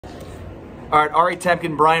All right, Ari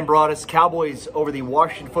Temkin, Bryan, Broaddus, Cowboys over the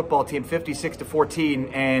Washington football team,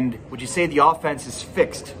 56-14. And would you say the offense is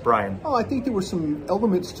fixed, Bryan? Oh, I think there were some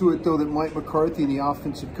elements to it, though, that Mike McCarthy and the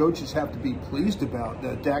offensive coaches have to be pleased about.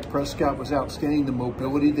 Dak Prescott was outstanding, the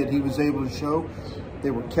mobility that he was able to show.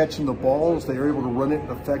 They were catching the balls. They were able to run it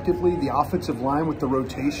effectively. The offensive line with the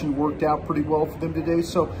rotation worked out pretty well for them today.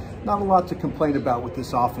 So not a lot to complain about with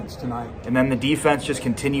this offense tonight. And then the defense just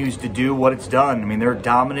continues to do what it's done. I mean, they're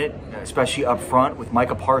dominant, especially up front with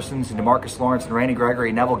Micah Parsons and DeMarcus Lawrence and Randy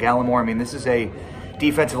Gregory, Neville Gallimore. I mean, this is a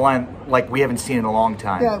defensive line like we haven't seen in a long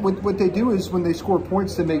time. Yeah, what they do is when they score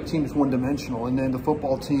points, they make teams one-dimensional. And then the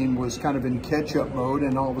football team was kind of in catch-up mode,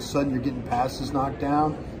 and all of a sudden you're getting passes knocked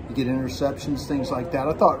down. You get interceptions, things like that.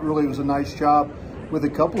 I thought really it was a nice job with a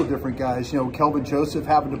couple of different guys. You know, Kelvin Joseph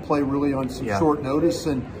having to play really on some short notice,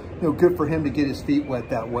 and good for him to get his feet wet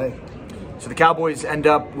that way. So the Cowboys end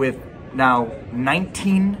up with now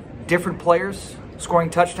 19 different players scoring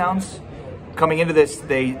touchdowns. Coming into this,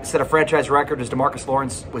 they set a franchise record as DeMarcus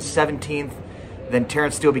Lawrence was 17th. Then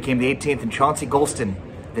Terrence Steele became the 18th, and Chauncey Golston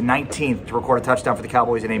the 19th to record a touchdown for the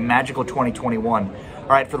Cowboys in a magical 2021. All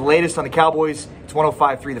right, for the latest on the Cowboys, it's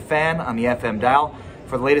 105.3 The Fan on the FM dial.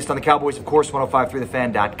 For the latest on the Cowboys, of course,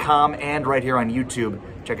 105.3thefan.com and right here on YouTube.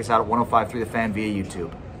 Check us out at 105.3 The Fan via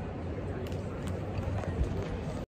YouTube.